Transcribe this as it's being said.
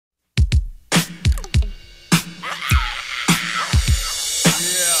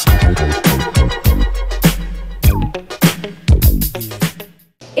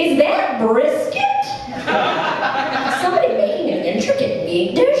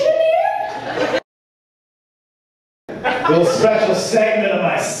Little special segment of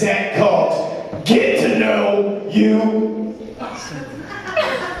my set called Get to Know You.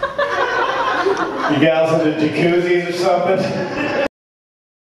 You gals into jacuzzis or something?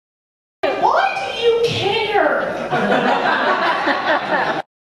 Why do you care?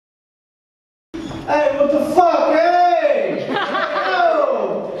 Hey, what the fuck? Hey!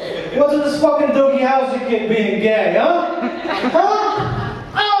 Yo! What's with this fucking dookie house you kid being gay, huh? Huh?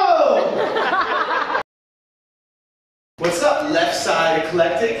 Oh! What's up, left side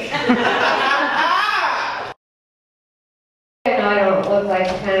eclectic? I know I don't look like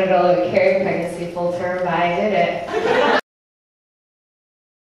the kind of girl that would carry pregnancy full term, but I did it.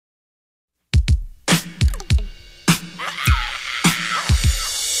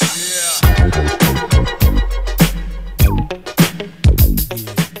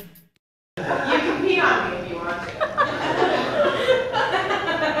 You can pee on me if you want to.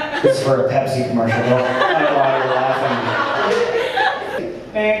 It's for a Pepsi commercial. I don't know why you're laughing.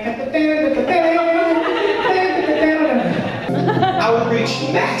 I would reach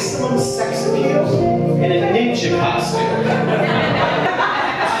maximum sex appeal in a ninja costume.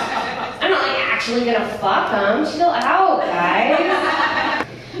 I'm not like actually gonna fuck them. Chill out, guys.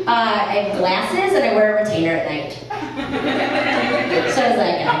 I have glasses and I wear a retainer at night. So does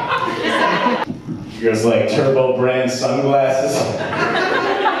that guy. You guys like turbo brand sunglasses?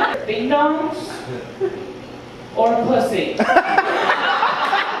 Ding dongs or pussy?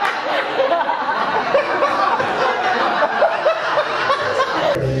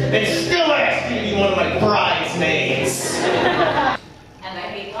 They still ask me to be one of my bridesmaids. And I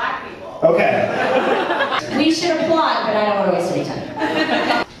hate black people. Okay. We should applaud, but I don't want to waste any time.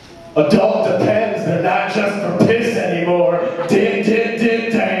 Adult depends. They're not just for piss anymore. Dig,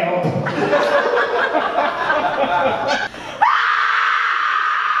 down.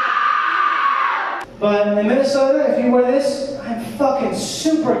 But in Minnesota, if you wear this, I'm fucking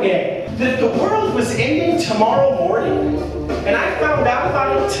super gay. If the world was ending tomorrow morning, and I found out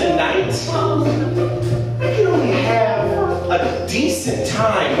about it tonight, I could only have a decent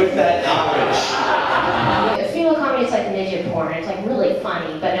time with that knowledge. Female comedy is like midget porn. It's like really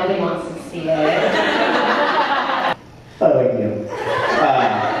funny, but nobody wants to see it. I like you.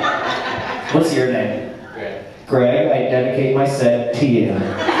 What's your name? Greg. Greg, I dedicate my set to you.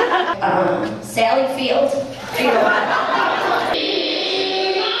 Sally Field.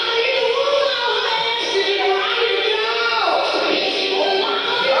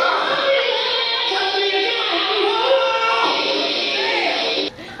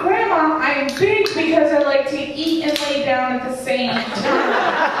 Grandma, I am big because I like to eat and lay down at the same time.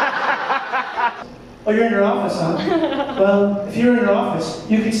 Oh, you're in your office, huh? Well, if you're in your office,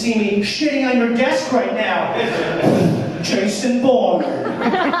 you can see me shitting on your desk right now. Jason Bourne. Oh,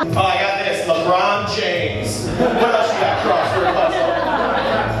 I got this. LeBron James. What else you got, crossword puzzle?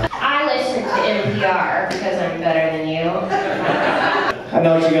 I listen to NPR because I'm better than you. I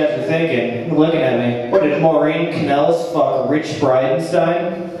know what you guys are thinking. You're looking at me. What did Maureen Canellis fuck Rich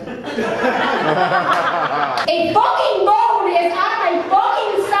Bridenstine? A fucking bone is on my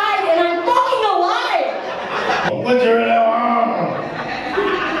fucking side and I'm fucking alive! What you really want?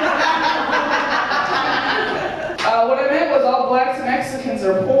 What I meant was all blacks and Mexicans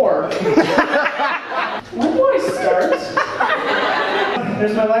are poor. When do I start?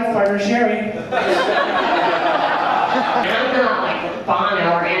 There's my life partner, Sherry. I'm not like Bono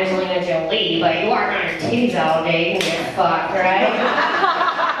or Angelina Jolie, but you are on your titties all day and get fucked, right?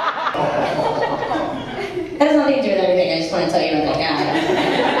 That has nothing to do with anything, I just want to tell you about that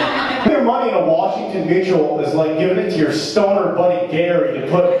guy. Your money in a Washington Mutual is like giving it to your stoner buddy Gary to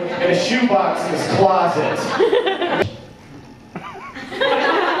put in a shoebox in his closet.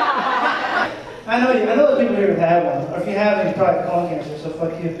 I know there's people here who have one. Or if you haven't, you probably have colon cancer, so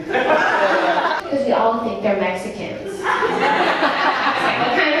fuck you. Because we all think they're Mexicans. It's like,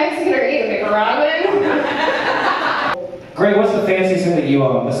 what kind of Mexican are you, Big Robin? Greg, what's the fanciest thing that you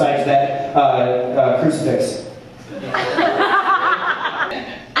own besides that crucifix?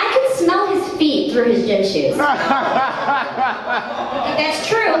 I can smell his feet through his gym shoes. That's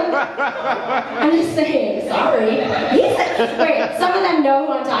true. I'm just saying, sorry. Wait, some of them know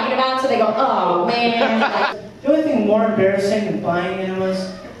who I'm talking about, so they go, oh man. The only thing more embarrassing than buying animals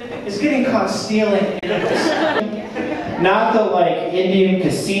is getting caught stealing animals. Not the, like, Indian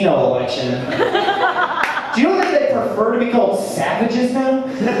casino election. Do you know that they prefer to be called savages now?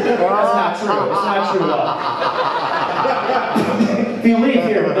 That's not true. It's not true at all. If you leave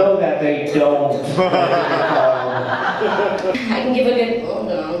here, know that they don't. I can give a good, oh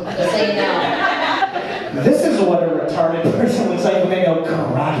no, just say no. This is what a retarded person looks like when they know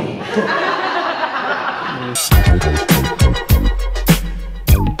karate. Bye.